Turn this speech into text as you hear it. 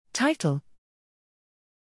Title: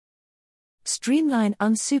 Streamline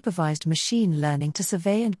unsupervised machine learning to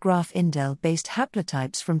survey and graph indel-based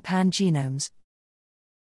haplotypes from pan-genomes.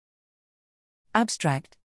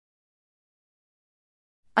 Abstract: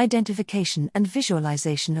 Identification and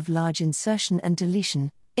visualization of large insertion and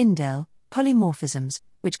deletion, indel, polymorphisms,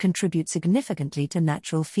 which contribute significantly to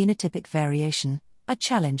natural phenotypic variation, a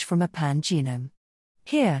challenge from a pan-genome.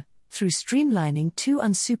 Here, through streamlining two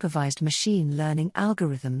unsupervised machine learning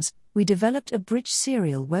algorithms, we developed a bridge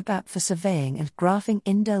serial web app for surveying and graphing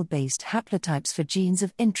indel-based haplotypes for genes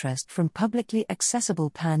of interest from publicly accessible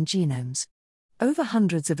pan-genomes. Over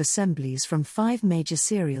hundreds of assemblies from 5 major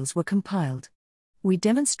serials were compiled. We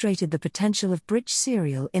demonstrated the potential of bridge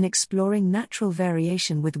serial in exploring natural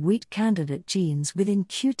variation with wheat candidate genes within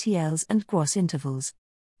QTLs and GWAS intervals.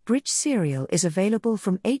 Bridge serial is available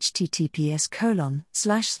from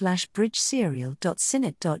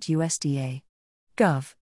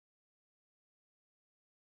https://bridgeserial.cinet.usda.gov.